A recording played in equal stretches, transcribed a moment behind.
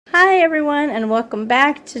Hi everyone and welcome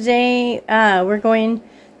back. Today we're going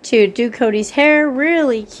to do Cody's hair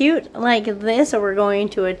really cute like this, or we're going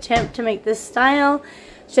to attempt to make this style.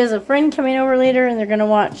 She has a friend coming over later and they're going to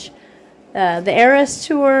watch the Eras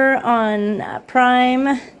tour on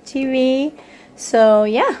Prime TV. So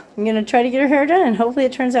yeah, I'm going to try to get her hair done and hopefully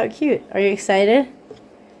it turns out cute. Are you excited?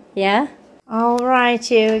 Yeah?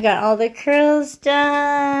 Alrighty, we got all the curls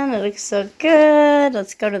done. It looks so good.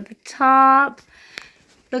 Let's go to the top.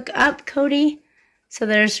 Look up, Cody. So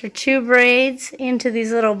there's her two braids into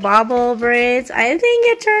these little bobble braids. I think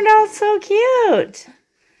it turned out so cute.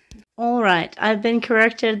 Alright, I've been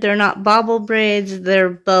corrected. They're not bobble braids, they're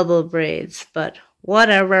bubble braids. But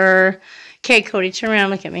whatever. Okay, Cody, turn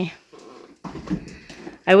around, look at me.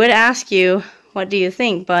 I would ask you, what do you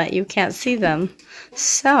think? But you can't see them.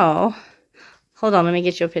 So, hold on, let me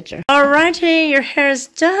get you a picture. Alrighty, your hair is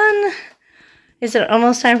done. Is it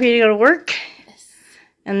almost time for you to go to work?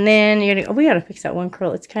 And then you're gonna, oh, we gotta fix that one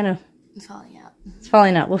curl. It's kind of, it's falling out. It's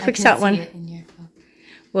falling out. We'll fix that one.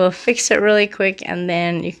 We'll fix it really quick and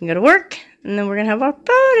then you can go to work. And then we're gonna have our party.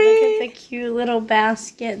 Look at the cute little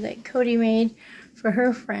basket that Cody made for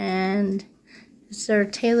her friend. It's their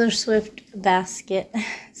Taylor Swift basket.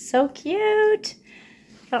 So cute.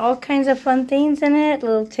 Got all kinds of fun things in it.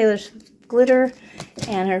 Little Taylor Swift glitter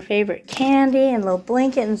and her favorite candy and a little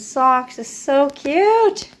blanket and socks. It's so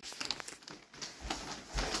cute.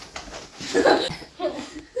 That's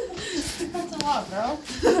a lot, girl.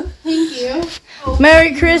 Thank you. Oh.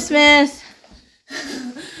 Merry Christmas.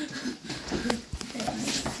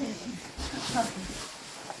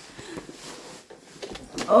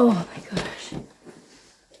 Oh my gosh.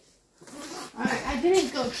 I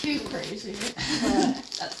didn't go too crazy,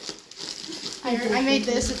 but I made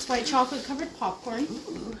this. It's white chocolate covered popcorn.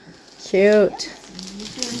 Ooh. Cute.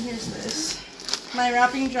 And here's this. My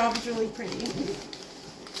wrapping job is really pretty.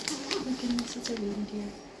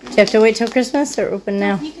 Do you have to wait till Christmas or open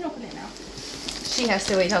now? You can open it now. She has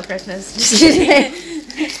to wait till Christmas.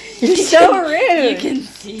 You're so rude. You can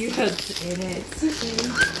see what's in it.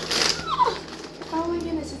 Oh my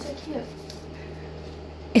goodness, it's so cute.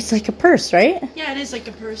 It's like a purse, right? Yeah, it is like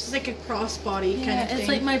a purse. It's like a crossbody kind of thing. It's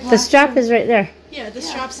like my the strap is right there. Yeah, the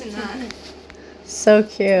strap's in that. So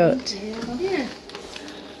cute. Here.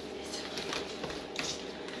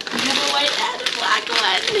 I have a white and a black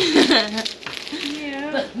one.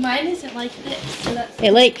 Yeah. But mine isn't like this, so that's...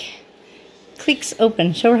 It like clicks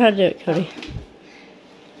open. Show her how to do it, Cody.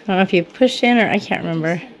 I don't know if you push in or I can't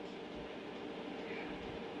remember.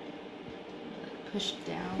 Push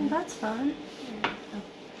down. Well, that's fun.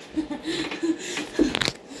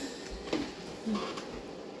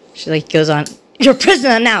 She like goes on, you're a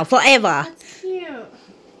prisoner now, forever. That's cute.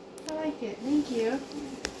 I like it. Thank you.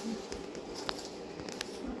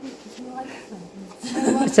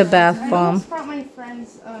 It's a bath I bomb. almost brought my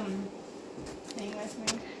friend's thing with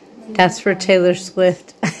me. That's for Taylor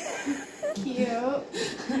Swift. Cute.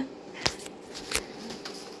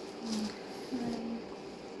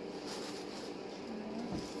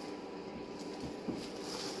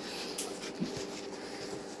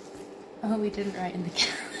 Oh, we didn't write in the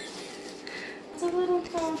calendar. It's a little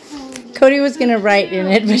calendar. Cody was gonna write in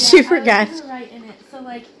it, but she forgot. I was gonna write in it, so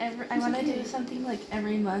like I want to do something like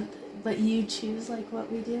every month, but you choose like what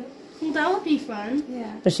we do. Well, that would be fun.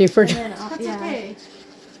 Yeah. But she forgot. That's okay.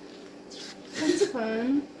 That's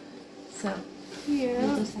fun. So Cute. you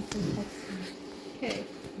just have to text me. Okay.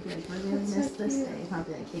 Be like, we're gonna miss this day. I'll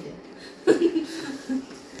be like, he did.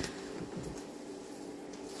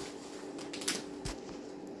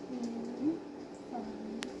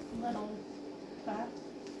 Little bath.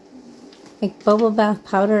 Like bubble bath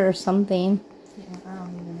powder or something. Yeah, I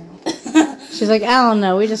don't even know. She's like, I don't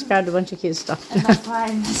know. We just grabbed a bunch of cute stuff. And that's why I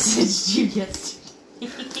messaged you yesterday.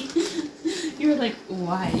 You were like,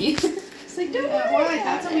 why? It's like, don't worry. Why?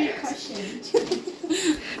 That's a weird question.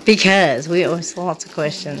 Because we always lots of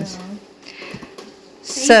questions. Thank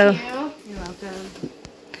So, you. You're welcome.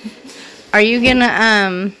 are you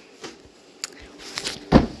gonna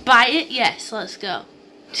Buy it? Yes, let's go.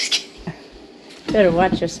 Just kidding. better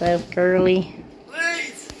watch yourself, girly.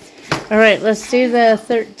 All right, let's do the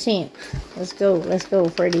 13th. Let's go,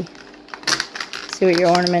 Freddie. See what your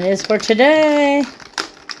ornament is for today.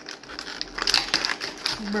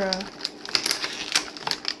 Bruh.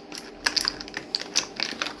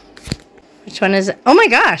 Which one is it? Oh my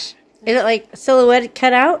gosh! Is it like silhouette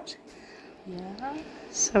cut out? Yeah.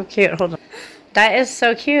 So cute. Hold on. That is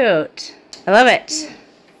so cute. I love it.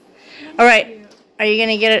 All right. Are you going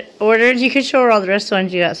to get it ordered? You could show her all the rest of the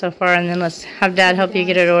ones you got so far, and then let's have Dad help you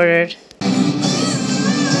get it ordered.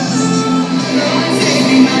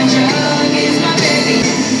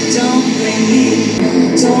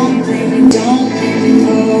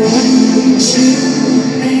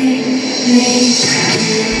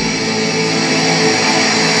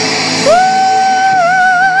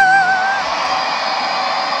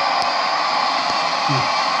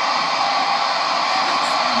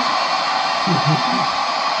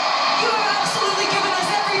 You have absolutely given us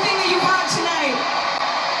everything that you have tonight.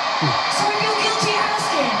 So I feel guilty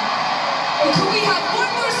asking, could we have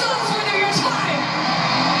one more song's worth of your time?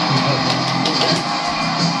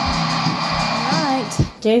 Alright,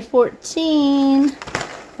 day 14.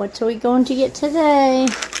 What are we going to get today?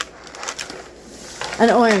 An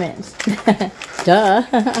ornament. Duh.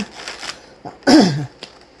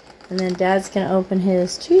 And then Dad's going to open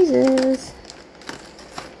his cheeses.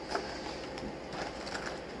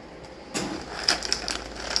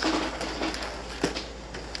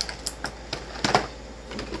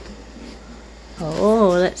 Oh,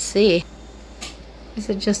 let's see. Is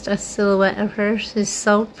it just a silhouette of her? She's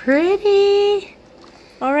so pretty.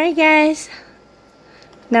 Alright, guys.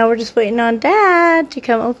 Now we're just waiting on Dad to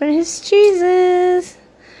come open his cheeses.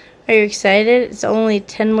 Are you excited? It's only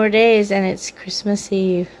 10 more days and it's Christmas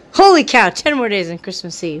Eve. Holy cow, 10 more days and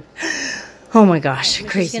Christmas Eve. Oh my gosh,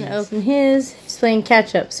 crazy. He's going to open his. He's playing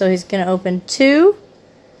catch up, so he's going to open 2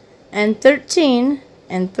 and 13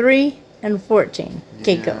 and 3 and 14.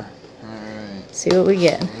 Okay, Yeah. go. Alright. See what we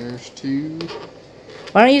get. There's 2.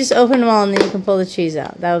 Why don't you just open them all and then you can pull the cheese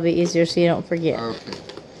out. That would be easier so you don't forget. Okay.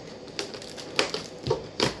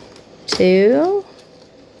 2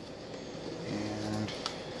 And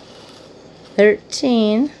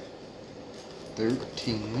 13.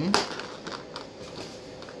 13.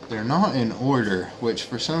 They're not in order, which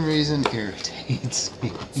for some reason irritates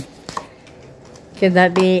me. Could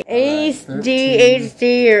that be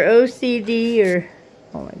ADHD or OCD or...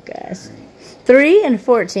 Oh my gosh. 3 and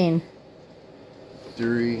 14.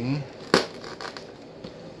 3.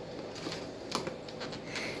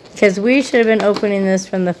 Because we should have been opening this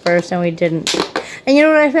from the first and we didn't. And you know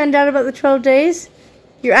what I found out about the 12 days?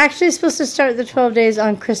 You're actually supposed to start the 12 days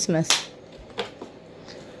on Christmas.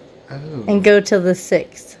 Oh. And go till the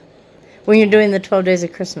 6th. When you're doing the 12 days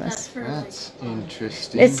of Christmas. That's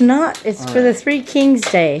interesting. It's not. It's for the Three Kings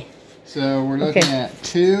Day. So we're looking at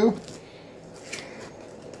 2.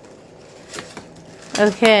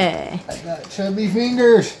 Okay. I got chubby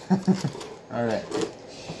fingers. Alright.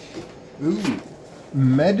 Ooh.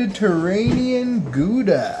 Mediterranean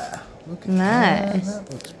Gouda. Look at Nice. that.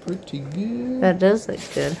 That looks pretty good. That does look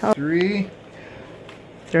good. Oh. 3.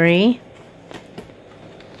 3.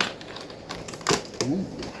 Ooh.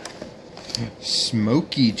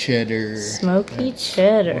 Smoky cheddar. Smoky That's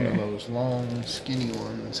cheddar. one of those long, skinny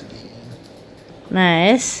ones again.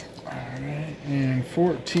 Nice. Alright, and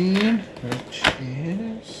 14, which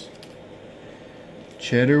is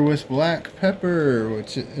cheddar with black pepper,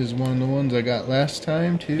 which is one of the ones I got last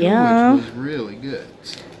time too, Yeah. which was really good.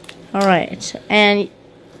 Alright. And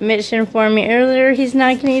Mitch informed me earlier he's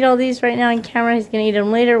not going to eat all these right now on camera. He's going to eat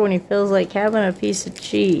them later when he feels like having a piece of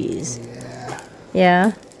cheese. Yeah.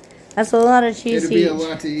 Yeah. That's a lot of cheese It'd to be eat. a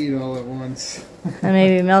lot to eat all at once. And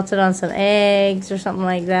maybe melt it on some eggs or something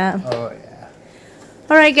like that. Oh yeah.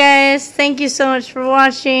 Alright guys, thank you so much for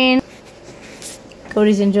watching.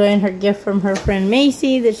 Cody's enjoying her gift from her friend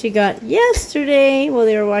Macy that she got yesterday while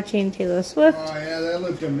they were watching Taylor Swift. Oh yeah, that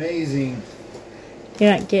looked amazing.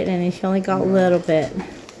 You're not getting any, she only got a little bit.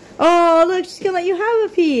 Oh, look, she's gonna let you have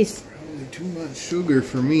a piece. Probably too much sugar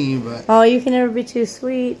for me, but Oh, you can never be too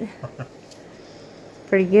sweet.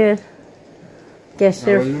 Pretty good. Guess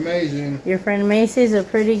that was amazing. your friend Macy's a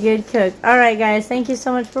pretty good cook. Alright guys, thank you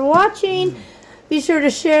so much for watching. Be sure to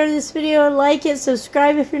share this video, like it,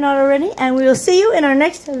 subscribe if you're not already, and we will see you in our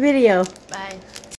next video.